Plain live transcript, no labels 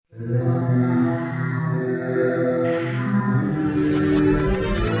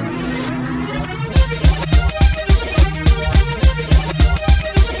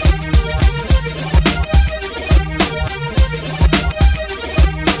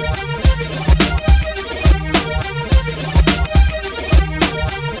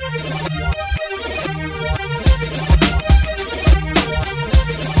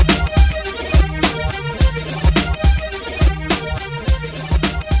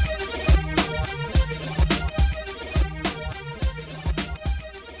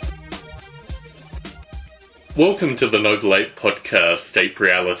Welcome to the Noble Ape Podcast, Ape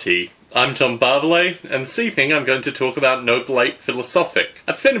Reality. I'm Tom Barbalet, and this evening I'm going to talk about Noble Ape Philosophic.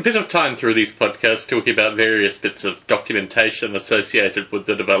 I've spent a bit of time through these podcasts talking about various bits of documentation associated with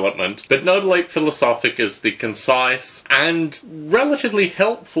the development, but Noble Ape Philosophic is the concise and relatively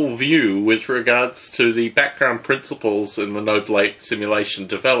helpful view with regards to the background principles in the Noble Ape simulation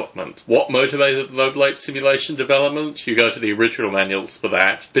development. What motivated the Noble Ape simulation development? You go to the original manuals for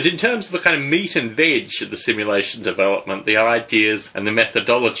that. But in terms of the kind of meat and veg of the simulation development, the ideas and the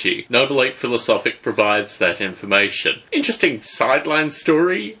methodology, Noble Ape Philosophic provides that information. Interesting sideline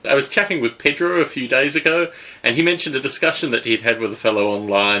story. I was chatting with Pedro a few days ago, and he mentioned a discussion that he'd had with a fellow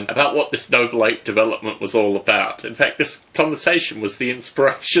online about what this Noble Ape development was all about. In fact, this conversation was the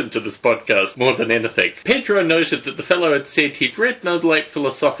inspiration to this podcast more than anything. Pedro noted that the fellow had said he'd read Noble Ape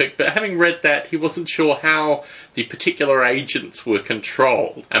Philosophic, but having read that, he wasn't sure how the particular agents were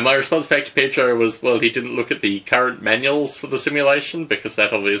controlled. And my response back to Pedro was, well, he didn't look at the current manuals for the simulation, because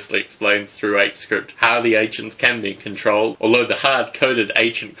that obviously explains through ApeScript how the agents can be controlled, although the hard-coded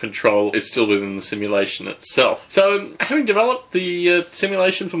agent control is still within the simulation itself. So, having developed the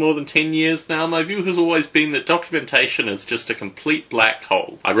simulation for more than 10 years now, my view has always been that documentation is just a complete black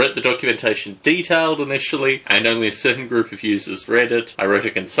hole. I wrote the documentation detailed initially, and only a certain group of users read it. I wrote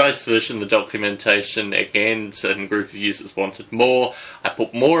a concise version of the documentation, again, certain group of users wanted more. I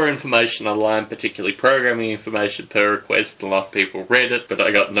put more information online, particularly programming information per request. A lot of people read it, but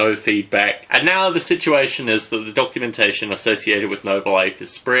I got no feedback. And now the situation is that the documentation associated with Noble Ape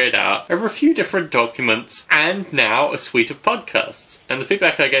is spread out over a few different documents and now a suite of podcasts. And the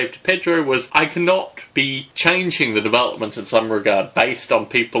feedback I gave to Pedro was I cannot be changing the development in some regard based on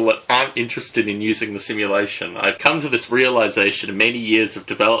people that aren't interested in using the simulation. I've come to this realization in many years of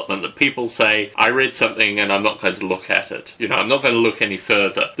development that people say, I read something and I'm not going to look at it. I'm not going to look any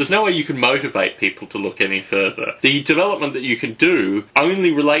further. There's no way you can motivate people to look any further. The development that you can do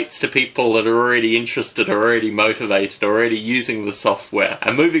only relates to people that are already interested, already motivated, already using the software.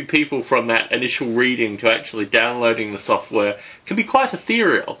 And moving people from that initial reading to actually downloading the software can be quite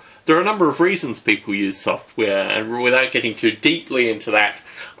ethereal. There are a number of reasons people use software, and without getting too deeply into that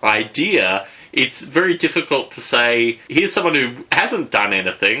idea, it's very difficult to say, here's someone who hasn't done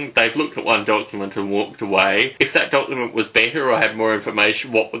anything, they've looked at one document and walked away. If that document was better or had more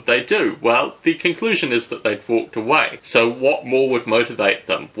information, what would they do? Well, the conclusion is that they'd walked away. So what more would motivate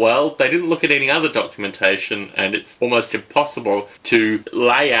them? Well, they didn't look at any other documentation, and it's almost impossible to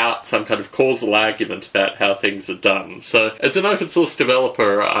lay out some kind of causal argument about how things are done. So as an open source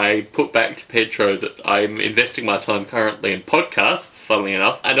developer, I put back to Pedro that I'm investing my time currently in podcasts, funnily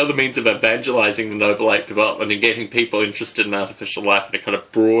enough, and other means of evangelizing the Noble Ape development and getting people interested in artificial life in a kind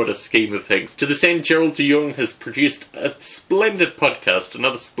of broader scheme of things. To this end, Gerald de Jong has produced a splendid podcast,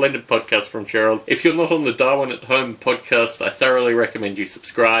 another splendid podcast from Gerald. If you're not on the Darwin at Home podcast, I thoroughly recommend you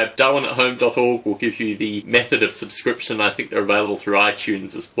subscribe. DarwinAtHome.org will give you the method of subscription. I think they're available through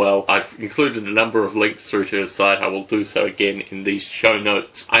iTunes as well. I've included a number of links through to his site. I will do so again in these show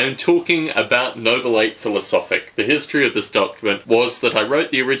notes. I am talking about Noble Ape Philosophic. The history of this document was that I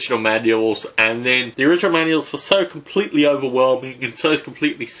wrote the original manuals, and then the original manuals were so completely overwhelming and so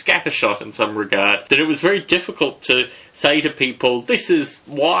completely scattershot in some regard that it was very difficult to say to people, this is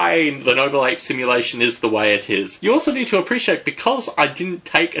why the Noble Ape simulation is the way it is. You also need to appreciate, because I didn't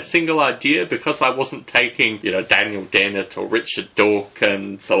take a single idea, because I wasn't taking, Daniel Dennett or Richard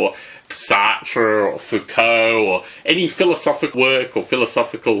Dawkins or Sartre or Foucault or any philosophical work or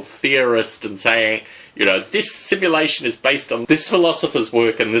philosophical theorist and saying, this simulation is based on this philosopher's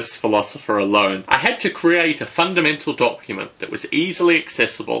work and this philosopher alone. I had to create a fundamental document that was easily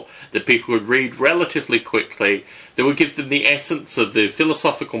accessible, that people could read relatively quickly, that would give them the essence of the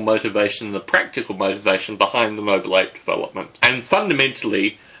philosophical motivation and the practical motivation behind the Noble Ape development. And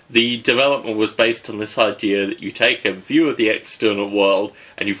fundamentally, the development was based on this idea that you take a view of the external world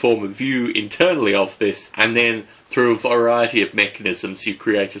and you form a view internally of this, and then through a variety of mechanisms you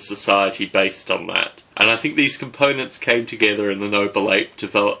create a society based on that. And I think these components came together in the Noble Ape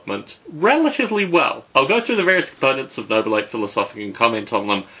development relatively well. I'll go through the various components of Noble Ape Philosophic and comment on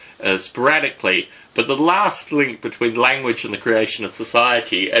them sporadically, but the last link between language and the creation of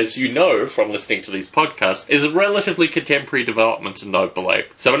society, as you know from listening to these podcasts, is a relatively contemporary development in Noble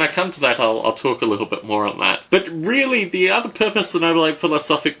Ape. So when I come to that, I'll talk a little bit more on that. But really, the other purpose of Noble Ape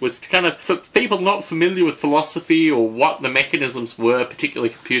Philosophic was to kind of, for people not familiar with philosophy or what the mechanisms were,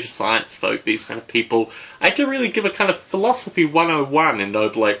 particularly computer science folk, these kind of people, I had to really give a kind of philosophy 101 in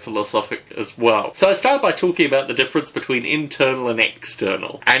Noble Ape Philosophic as well. So I started by talking about the difference between internal and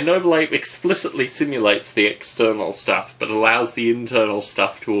external. And Noble Ape explicitly simulates the external stuff, but allows the internal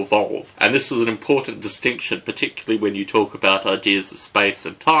stuff to evolve. And this was an important distinction, particularly when you talk about ideas of space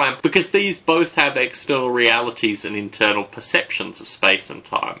and time, because these both have external realities and internal perceptions of space and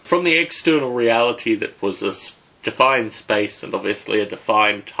time. From the external reality that was a defined space and obviously a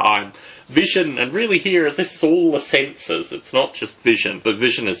defined time, vision, and really here, this is all the senses, it's not just vision, but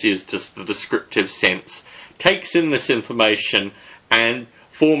vision is used just the descriptive sense, takes in this information and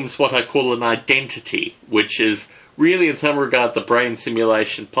forms what I call an identity, which is really in some regard the brain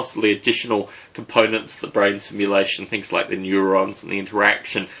simulation, possibly additional components to the brain simulation, things like the neurons and the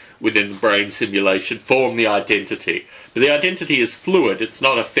interaction within the brain simulation form the identity. But the identity is fluid, it's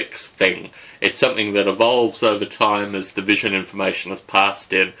not a fixed thing. It's something that evolves over time as the vision information is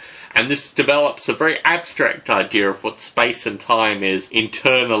passed in. And this develops a very abstract idea of what space and time is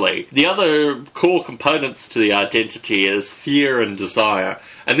internally. The other core components to the identity is fear and desire.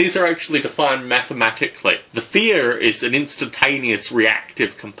 And these are actually defined mathematically. The fear is an instantaneous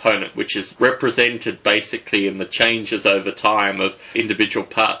reactive component, which is represented basically in the changes over time of individual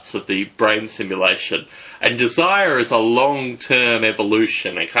parts of the brain simulation. And desire is a long-term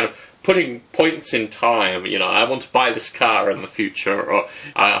evolution, a kind of putting points in time, I want to buy this car in the future, or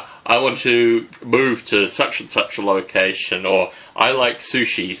I want to move to such and such a location, or I like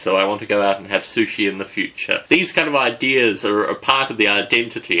sushi, so I want to go out and have sushi in the future. These kind of ideas are a part of the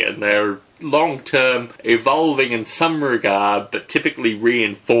identity, and they're long-term, evolving in some regard, but typically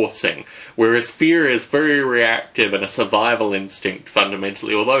reinforcing, whereas fear is very reactive and a survival instinct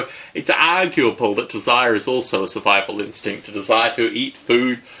fundamentally, although it's arguable that desire is also a survival instinct. A desire to eat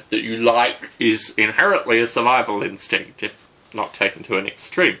food that you like is inherently a survival instinct, if not taken to an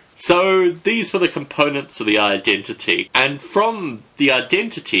extreme. So these were the components of the identity, and from the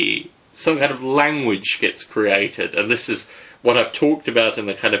identity, some kind of language gets created, and this is what I've talked about in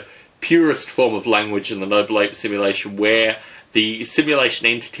the kind of purest form of language in the Noble Ape simulation, where the simulation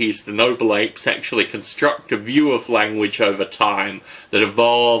entities, the Noble Apes, actually construct a view of language over time that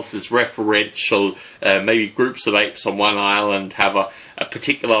evolves as referential. Maybe groups of apes on one island have a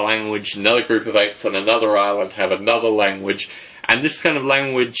particular language, another group of apes on another island have another language, and this kind of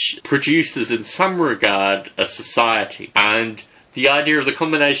language produces in some regard a society. And the idea of the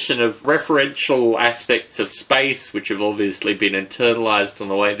combination of referential aspects of space, which have obviously been internalized in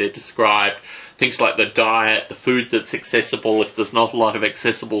the way they're described, things like the diet, the food that's accessible, if there's not a lot of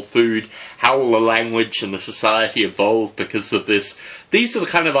accessible food, how will the language and the society evolve because of this? These are the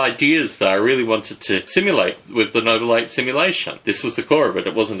kind of ideas that I really wanted to simulate with the Noble Ape simulation. This was the core of it.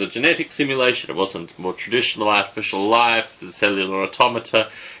 It wasn't a genetic simulation, it wasn't more traditional artificial life, the cellular automata.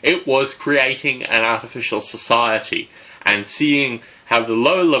 It was creating an artificial society and seeing how the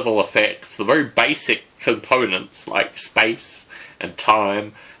low-level effects, the very basic components like space and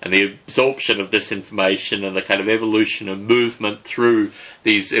time and the absorption of this information and the kind of evolution and movement through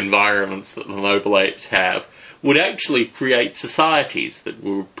these environments that the Noble Apes have, would actually create societies that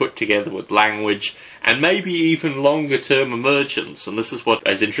were put together with language and maybe even longer-term emergence. And this is what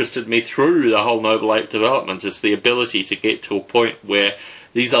has interested me through the whole Noble Ape development, is the ability to get to a point where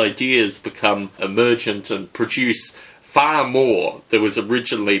these ideas become emergent and produce far more than was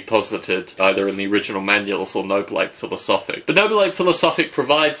originally posited either in the original manuals or Noble Ape Philosophic. But Noble Ape Philosophic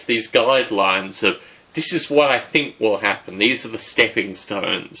provides these guidelines of, this is what I think will happen, these are the stepping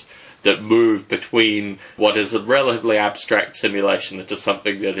stones that move between what is a relatively abstract simulation into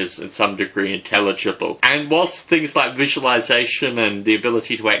something that is in some degree intelligible. And whilst things like visualization and the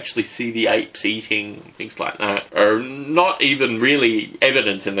ability to actually see the apes eating, things like that, are not even really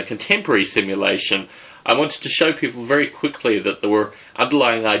evident in the contemporary simulation, I wanted to show people very quickly that there were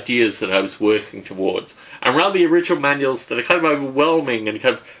underlying ideas that I was working towards. And rather the original manuals that are kind of overwhelming and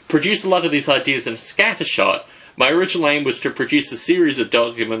kind of produce a lot of these ideas in a scattershot, my original aim was to produce a series of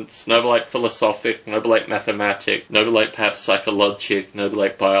documents, Noble Ape Philosophic, Noble Ape Mathematic, Noble Ape perhaps Psychologic, Noble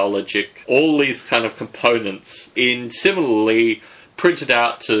Ape Biologic, all these kind of components in similarly printed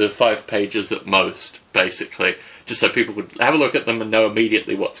out to 5 pages at most, basically, just so people could have a look at them and know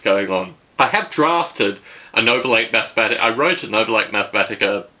immediately what's going on. I have drafted a Noble Ape Mathematica. I wrote a Noble Ape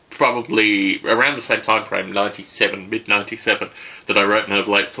Mathematica probably around the same time frame, mid-97, that I wrote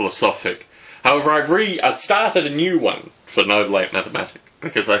Noble Ape Philosophic. However, I've started a new one for Noble Ape Mathematica,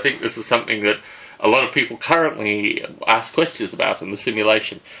 because I think this is something that a lot of people currently ask questions about in the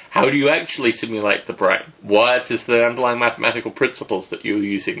simulation. How do you actually simulate the brain? What is the underlying mathematical principles that you're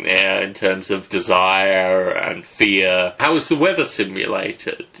using there in terms of desire and fear? How is the weather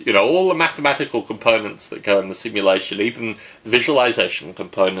simulated? All the mathematical components that go in the simulation, even visualization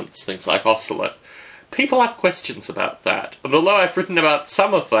components, things like oscillate. people have questions about that. And although I've written about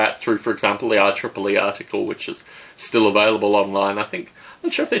some of that through, for example, the IEEE article, which is still available online, I'm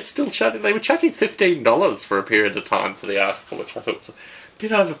not sure if they're still charging. They were charging $15 for a period of time for the article, which I thought was a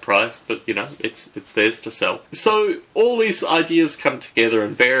bit overpriced, but, it's theirs to sell. So all these ideas come together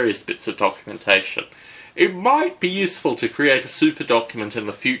in various bits of documentation. It might be useful to create a super document in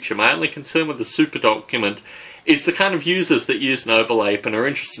the future. My only concern with the super document is the kind of users that use Noble Ape and are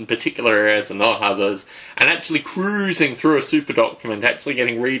interested in particular areas and not others, and actually cruising through a super document, actually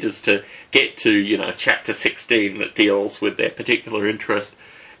getting readers to get to, chapter 16 that deals with their particular interest,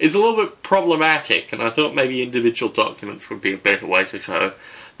 is a little bit problematic, and I thought maybe individual documents would be a better way to go.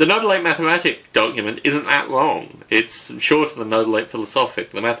 The Noble Ape Mathematic document isn't that long. It's shorter than Noble Ape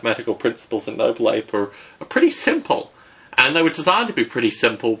Philosophic. The mathematical principles in Noble Ape are pretty simple. And they were designed to be pretty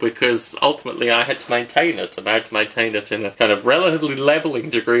simple because ultimately I had to maintain it, and I had to maintain it in a kind of relatively levelling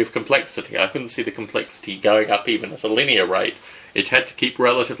degree of complexity. I couldn't see the complexity going up even at a linear rate. It had to keep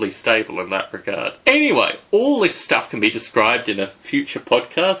relatively stable in that regard. Anyway, all this stuff can be described in a future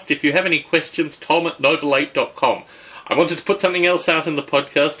podcast. If you have any questions, tom@nobleape.com. I wanted to put something else out in the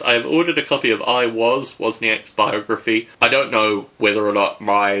podcast. I have ordered a copy of Wozniak's biography. I don't know whether or not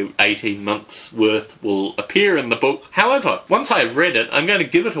my 18 months worth will appear in the book. However, once I have read it, I'm going to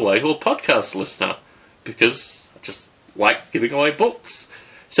give it away to a podcast listener, because I just like giving away books.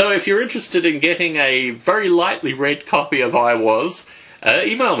 So if you're interested in getting a very lightly read copy of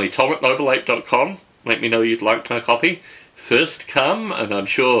email me, tom@nobleape.com. Let me know you'd like my copy. First come, and I'm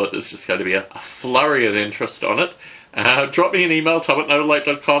sure there's just going to be a flurry of interest on it. Drop me an email,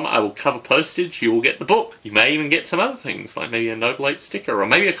 tom@nobleape.com. I will cover postage. You will get the book. You may even get some other things, like maybe a Noble Ape sticker, or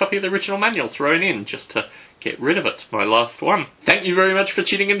maybe a copy of the original manual thrown in, just to get rid of it. My last one. Thank you very much for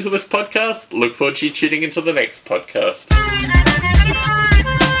tuning into this podcast. Look forward to you tuning into the next podcast.